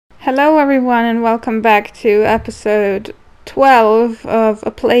Hello everyone and welcome back to episode 12 of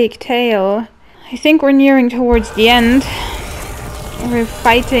A Plague Tale. I think we're nearing towards the end. We're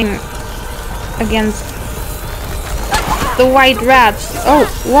fighting against the white rats. Oh,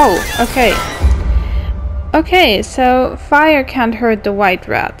 whoa, okay. Okay, so fire can't hurt the white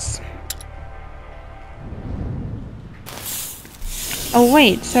rats. Oh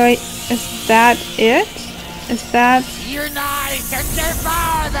wait, so is that it? Is that... Unite and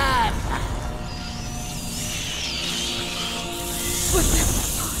devour them!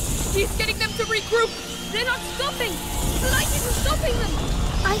 He's getting them to regroup! They're not stopping! The light isn't stopping them!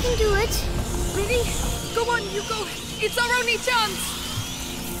 I can do it. Really? Go on, Hugo! It's our only chance!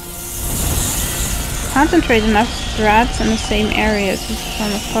 Concentrate enough strats in the same areas to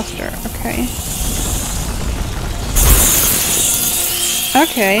form a cluster. Okay.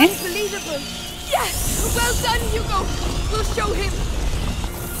 Okay. Unbelievable! Yes! Well done, Hugo! We'll show him!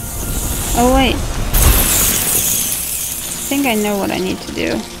 Oh wait. I think I know what I need to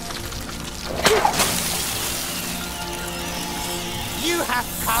do. You have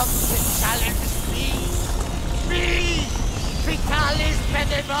come to challenge me! Me! Vitalis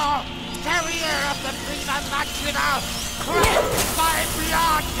Benevol, carrier of the Prima Machina, crushed by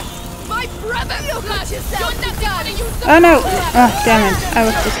blood! My brother! You got yourself! You're not gonna use the... Oh no! Oh damn it, I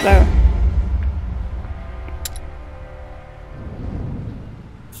was too slow.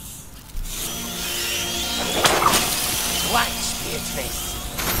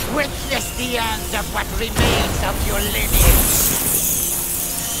 Witness the end of what remains of your lineage!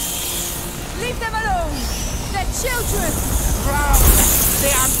 Leave them alone! They're children! Wrong!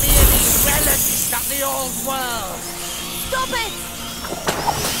 They are merely relics of the old world! Stop it!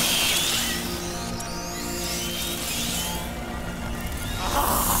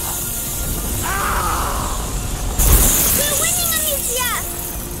 We're winning, Amicia!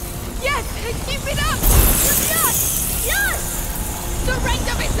 Yes! Keep it up! Yes! Yes!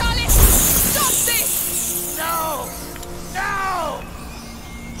 Surrender, Vitalis! Stop this! No! No!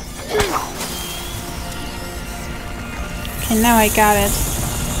 Okay, now I got it.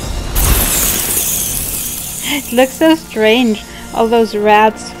 It looks so strange. All those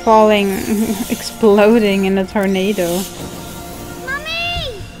rats falling, exploding in a tornado.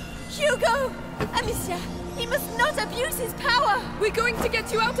 Mommy! Hugo! Amicia, he must not abuse his power! We're going to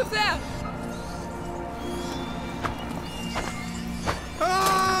get you out of there!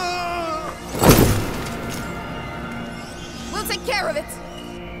 We'll take care of it!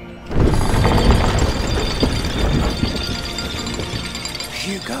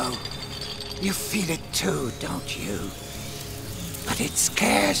 Hugo, you feel it too, don't you? But it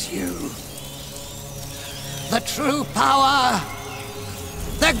scares you. The true power!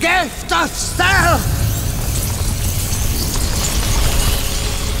 The gift of self!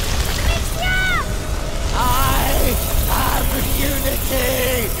 I am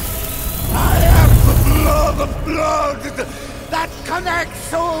unity! I am the blood of blood that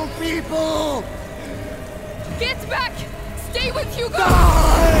connects all people! Get back! Stay with Hugo!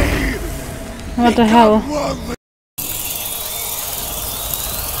 Die! What the hell? One.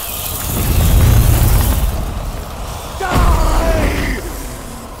 Die!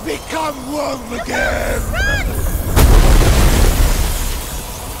 Become one again!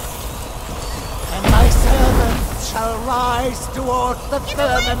 And my servants shall rise toward the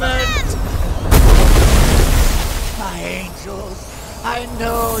firmament! My angels, I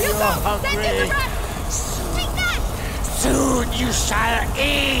know you are hungry! Soon you shall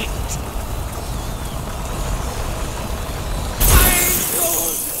eat!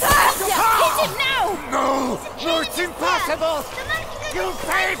 Hit him now! No! No, it's impossible! You'll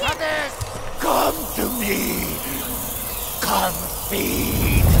pay for this! Come to me! Come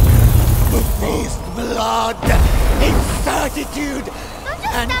feed! The feast blood, incertitude, Don't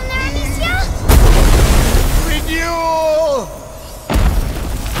just and stand there, Amicia! renewal!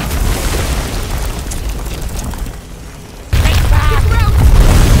 Take back!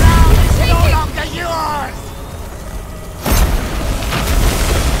 Now is no longer yours!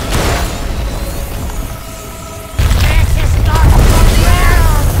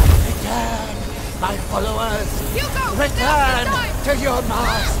 My followers, Hugo! return to your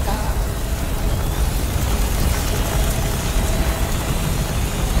master!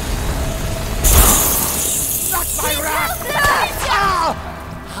 Not my wrath!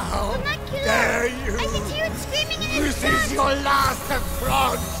 How dare you! I can hear it screaming in his This is your last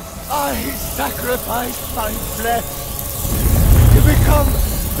affront! I sacrificed my flesh to become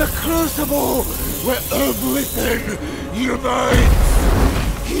the crucible where everything unites!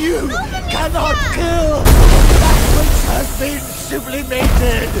 You cannot kill that which has been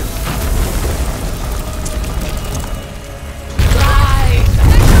sublimated! Rise!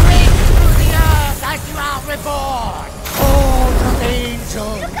 Reach through the earth as you are reborn! All of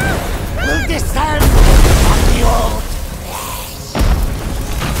angels will descend on the old flesh!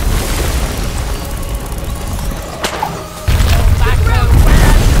 No matter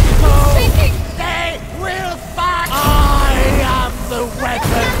where you go, they will fight! I am the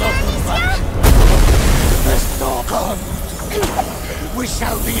weapon of the The storm comes! We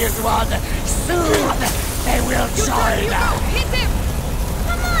shall be as one! Soon they will join us! Hit him!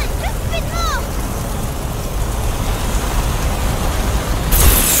 Come on, just a bit more!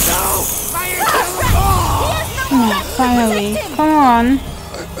 No! Fire! Finally, come on.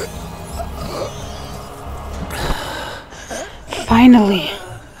 Finally.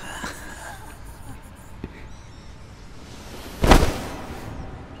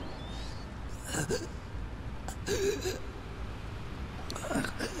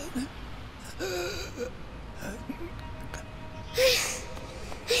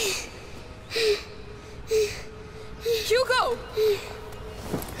 Hugo!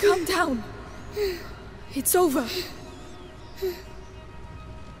 Calm down. It's over.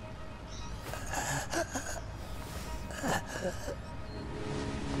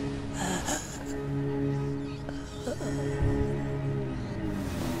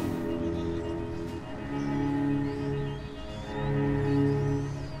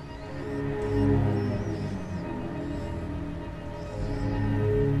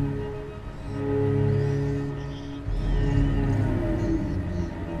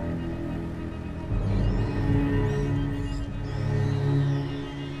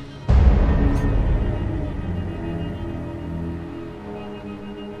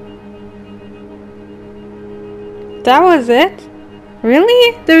 That was it?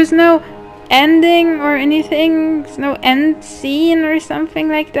 Really? There's no ending or anything? There's no end scene or something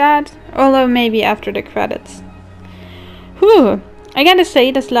like that? Although maybe after the credits. Whew. I gotta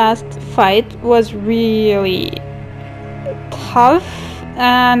say, this last fight was really tough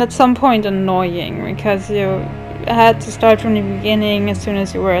and at some point annoying, because you had to start from the beginning as soon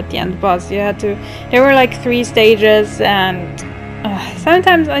as you were at the end boss. There were like 3 stages, and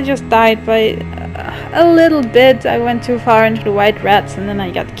sometimes I just died by a little bit. I went too far into the white rats and then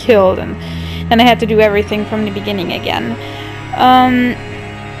I got killed, and then I had to do everything from the beginning again.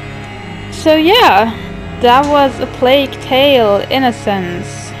 So yeah, that was A Plague Tale: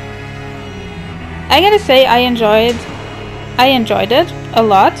 Innocence. I gotta say, I enjoyed it a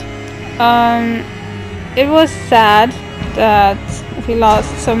lot. It was sad that we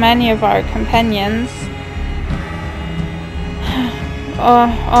lost so many of our companions.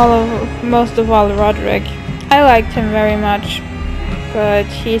 Most of all Roderick. I liked him very much, but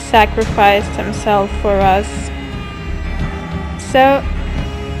he sacrificed himself for us. So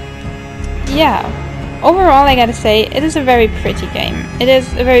yeah, overall I gotta say, it is a very pretty game. It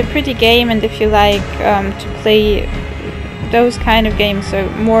is a very pretty game, and if you like to play those kind of games, so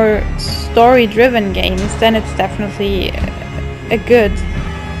more story-driven games, then it's definitely a good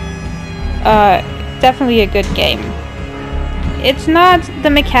game. It's not the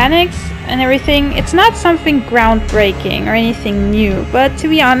mechanics and everything, it's not something groundbreaking or anything new, but to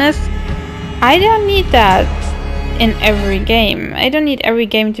be honest, I don't need that in every game. I don't need every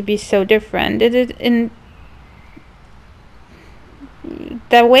game to be so different. In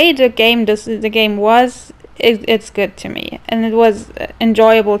the way the game was, it's good to me, and it was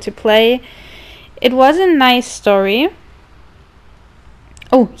enjoyable to play. It was a nice story.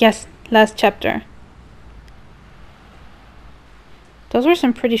 Oh yes, last chapter. Those were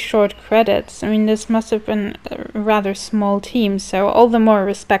some pretty short credits. I mean, this must have been a rather small team, so all the more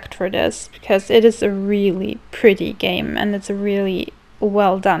respect for this, because it is a really pretty game, and it's a really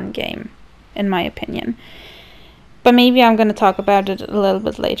well done game, in my opinion. But maybe I'm gonna talk about it a little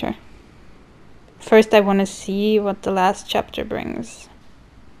bit later. First, I want to see what the last chapter brings.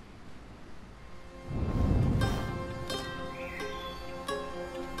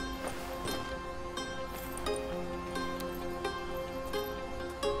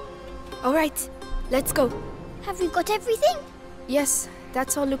 All right, let's go. Have you got everything? Yes,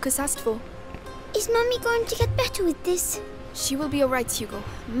 that's all Lucas asked for. Is Mummy going to get better with this? She will be all right, Hugo.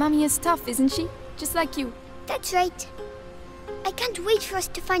 Mummy is tough, isn't she? Just like you. That's right. I can't wait for us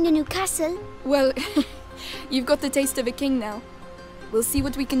to find a new castle. Well, you've got the taste of a king now. We'll see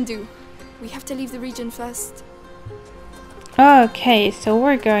what we can do. We have to leave the region first. Okay, so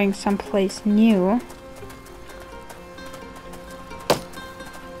we're going someplace new.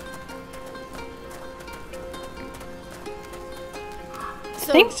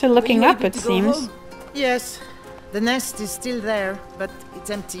 Things are looking up, it seems. Yes, The nest is still there, but it's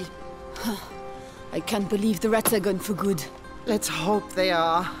empty. I can't believe the rats are gone for good. Let's hope they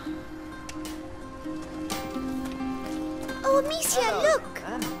are. Oh, Amicia, look!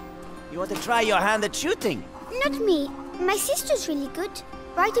 You want to try your hand at shooting? Not me. My sister's really good.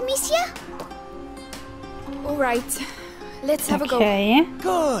 Right, Amicia? All right. Let's have a go. Okay.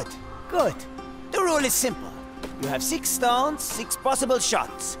 Good, good. The rule is simple. You have 6 stones, 6 possible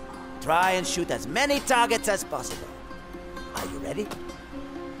shots. Try and shoot as many targets as possible. Are you ready?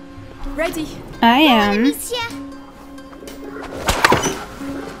 Ready. I am. Amicia!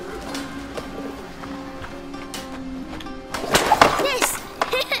 Yes!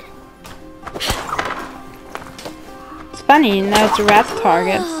 It's funny, now it's rat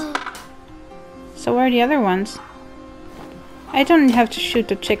targets. So where are the other ones? I don't have to shoot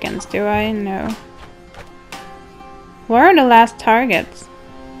the chickens, do I? No. Where are the last targets?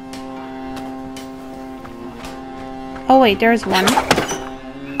 Oh wait, there's one.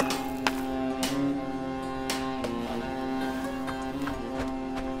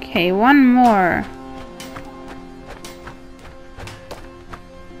 Okay, one more.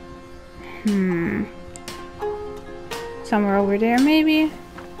 Somewhere over there, maybe?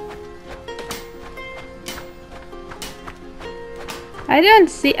 I don't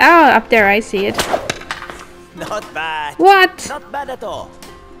see. Oh, up there, I see it. Not bad. What? Not bad at all.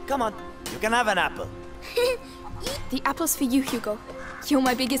 Come on, you can have an apple. The apple's for you, Hugo. You're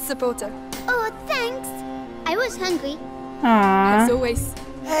my biggest supporter. Oh, thanks. I was hungry. Aww. As always.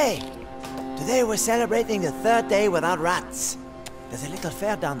 Hey, today we're celebrating the 3rd day without rats. There's a little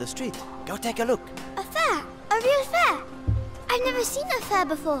fair down the street. Go take a look. A fair? A real fair? I've never seen a fair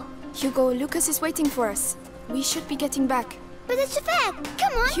before. Hugo, Lucas is waiting for us. We should be getting back. But it's a fair.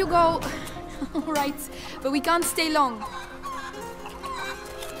 Come on. Hugo! Alright, but we can't stay long.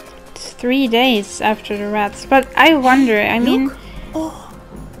 It's 3 days after the rats, but I wonder, I mean... Oh,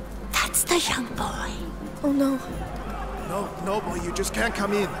 that's the young boy. Oh no. No, boy, you just can't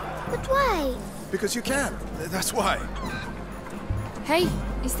come in. But why? Because you can't. That's why. Hey,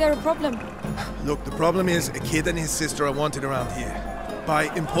 is there a problem? Look, the problem is a kid and his sister are wanted around here. By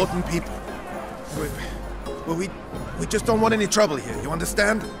important people. We just don't want any trouble here, you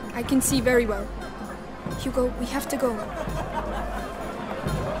understand? I can see very well. Hugo, we have to go.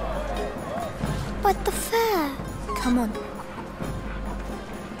 But the fair. Come on.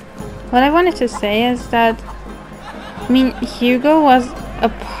 What I wanted to say is that... I mean, Hugo was a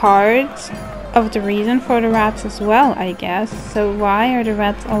part of the reason for the rats as well, I guess. So why are the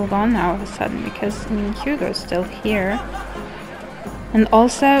rats all gone now all of a sudden? Because, I mean, Hugo's still here. And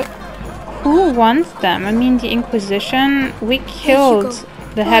also, who wants them? I mean, the Inquisition... We killed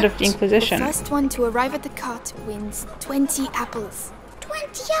the head of the Inquisition. The first one to arrive at the cart wins 20 apples.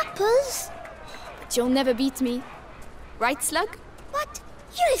 20 apples? But you'll never beat me. Right, Slug? What?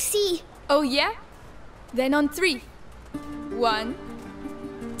 You'll see. Oh yeah? Then on 3. 1,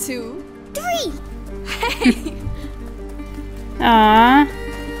 2... 3! Hey! Aww.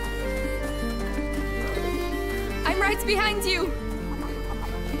 I'm right behind you!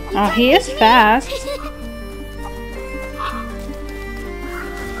 Oh, he is fast.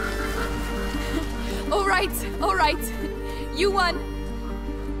 All right. You won.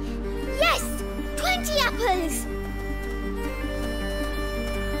 Yes! 20 apples!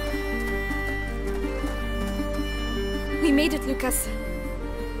 We made it, Lucas.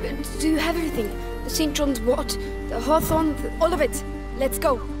 Do you have everything? The St. John's wort, the hawthorn, All of it. Let's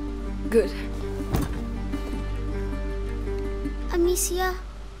go. Good. Amicia,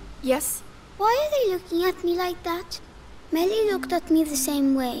 Yes? why are they looking at me like that? Melly looked at me the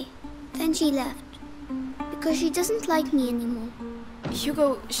same way. Then she left. Because she doesn't like me anymore.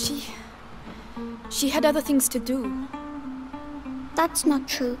 Hugo, she had other things to do. That's not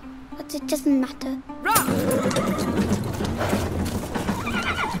true. But it doesn't matter.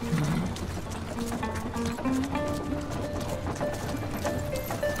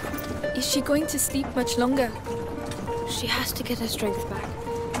 Is she going to sleep much longer? She has to get her strength back.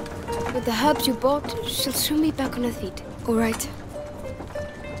 With the herbs you bought, she'll soon be back on her feet. All right.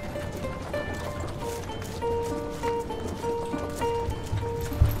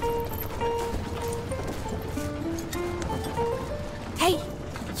 Hey,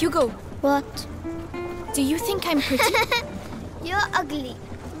 Hugo, What? do you think I'm pretty? You're ugly.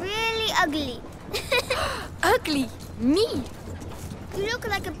 Really ugly. Ugly? Me? You look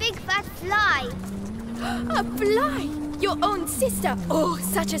like a big fat fly. A fly? Your own sister? Oh,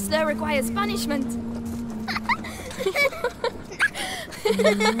 such a slur requires punishment.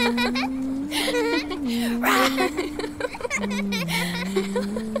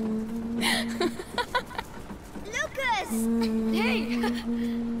 Look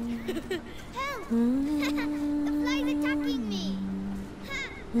Help! The fly's attacking me!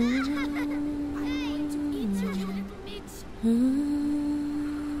 I'm going to eat you, you little bitch!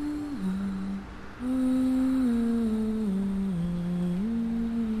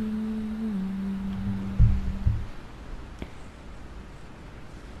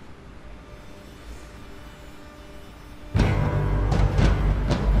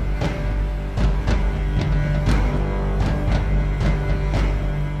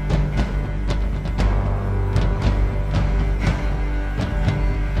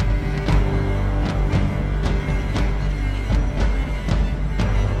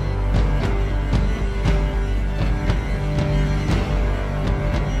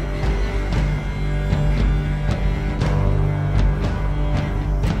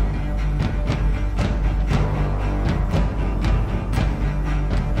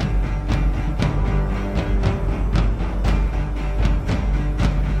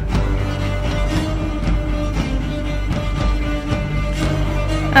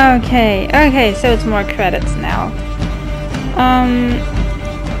 Okay, so it's more credits now.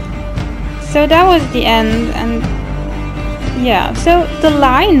 So that was the end, and yeah, so the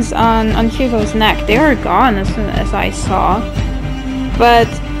lines on Hugo's neck, they are gone as soon as I saw. But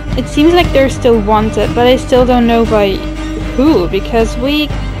it seems like they're still wanted, but I still don't know by who, because we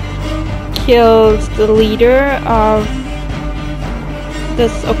killed the leader of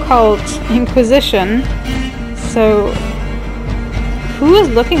this occult inquisition, so who is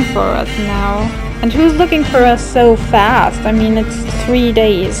looking for us now? And who's looking for us so fast? I mean, it's 3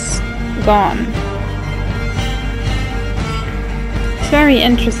 days gone. It's very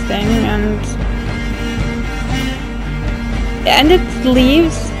interesting, and it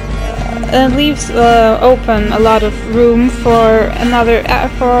leaves open a lot of room for another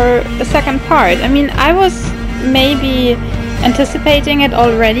for a second part. I mean, I was maybe anticipating it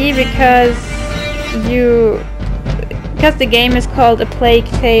already because the game is called A Plague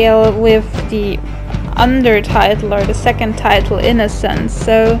Tale with the undertitle or the second title Innocence,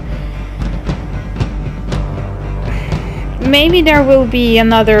 so maybe there will be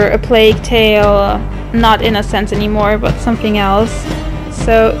another A Plague Tale, not Innocence anymore, but something else.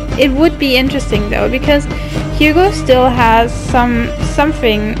 So it would be interesting though, because Hugo still has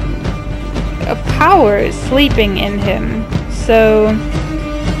something, a power sleeping in him, so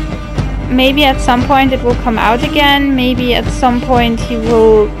maybe at some point it will come out again, maybe at some point he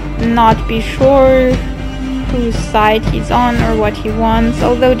will not be sure whose side he's on or what he wants,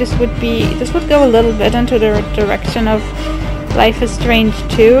 although this would go a little bit into the direction of Life is Strange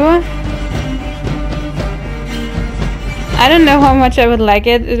 2. I don't know how much I would like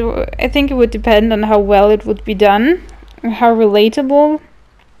it. I think it would depend on how well it would be done, or how relatable,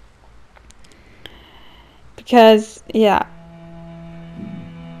 because yeah,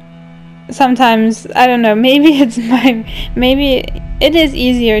 sometimes, I don't know, maybe it is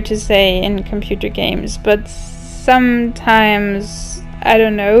easier to say in computer games, but sometimes, I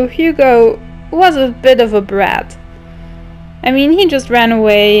don't know, Hugo was a bit of a brat. I mean, he just ran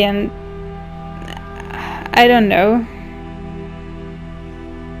away and I don't know,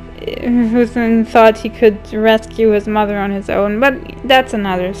 who thought he could rescue his mother on his own, but that's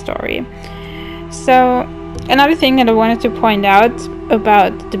another story. So another thing that I wanted to point out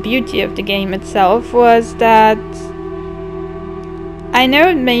about the beauty of the game itself was that, I know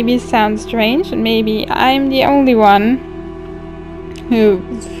it maybe sounds strange, and maybe I'm the only one who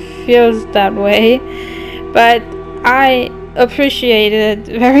feels that way, but I appreciate it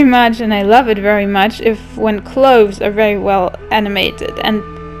very much and I love it very much when clothes are very well animated, and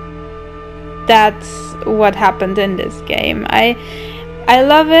that's what happened in this game. I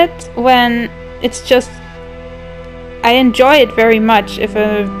love it when it's just, I enjoy it very much if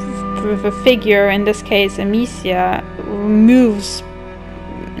a figure, in this case Amicia, moves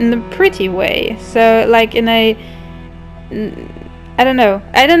in a pretty way. So like in a, I don't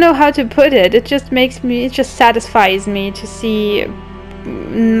know how to put it. It just satisfies me to see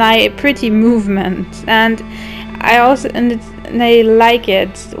pretty movement, and I like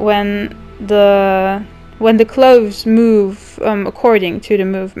it when the clothes move according to the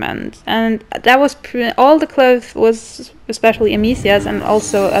movement, and that was all the clothes was, especially Amicia's, and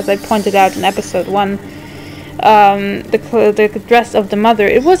also, as I pointed out in episode 1, the dress of the mother.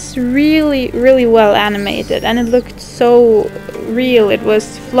 It was really, really well animated, and it looked so real. It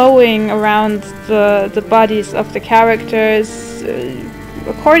was flowing around the bodies of the characters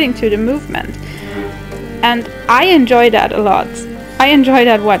according to the movement, and I enjoy that a lot. I enjoy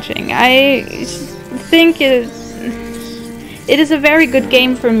that watching. I think it is a very good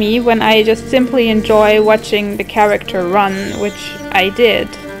game for me when I just simply enjoy watching the character run, which I did.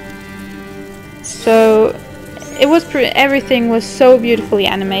 So it was everything was so beautifully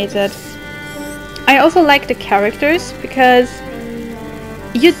animated. I also like the characters because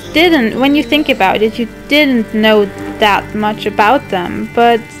you didn't, when you think about it, you didn't know that much about them,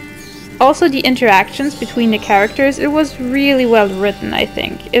 but also the interactions between the characters, it was really well written, I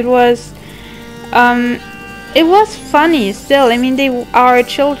think. It was funny still. I mean, they are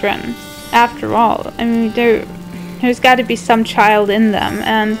children after all. I mean, there's got to be some child in them,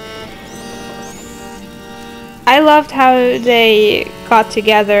 and I loved how they got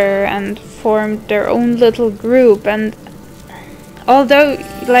together and formed their own little group. And although,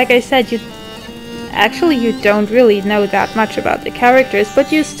 like I said, you don't really know that much about the characters,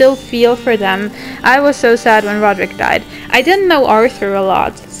 but you still feel for them. I was so sad when Roderick died. I didn't know Arthur a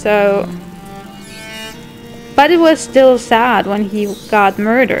lot, so... But it was still sad when he got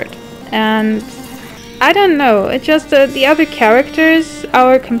murdered. And I don't know, it just the other characters,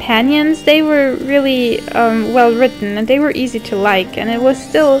 our companions, they were really well written, and they were easy to like, and it was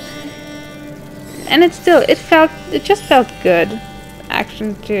still... And it just felt good,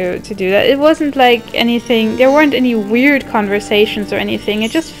 actually, to do that. It wasn't like anything, there weren't any weird conversations or anything,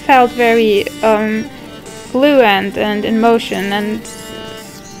 it just felt very fluent and in motion, and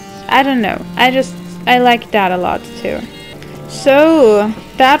I don't know, I liked that a lot too. So,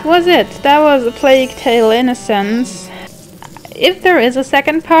 that was it. That was A Plague Tale: Innocence. If there is a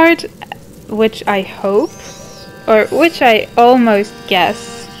second part, which I hope, or which I almost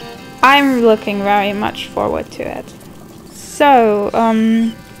guess, I'm looking very much forward to it. So,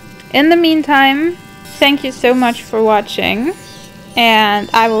 in the meantime, thank you so much for watching, and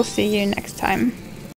I will see you next time.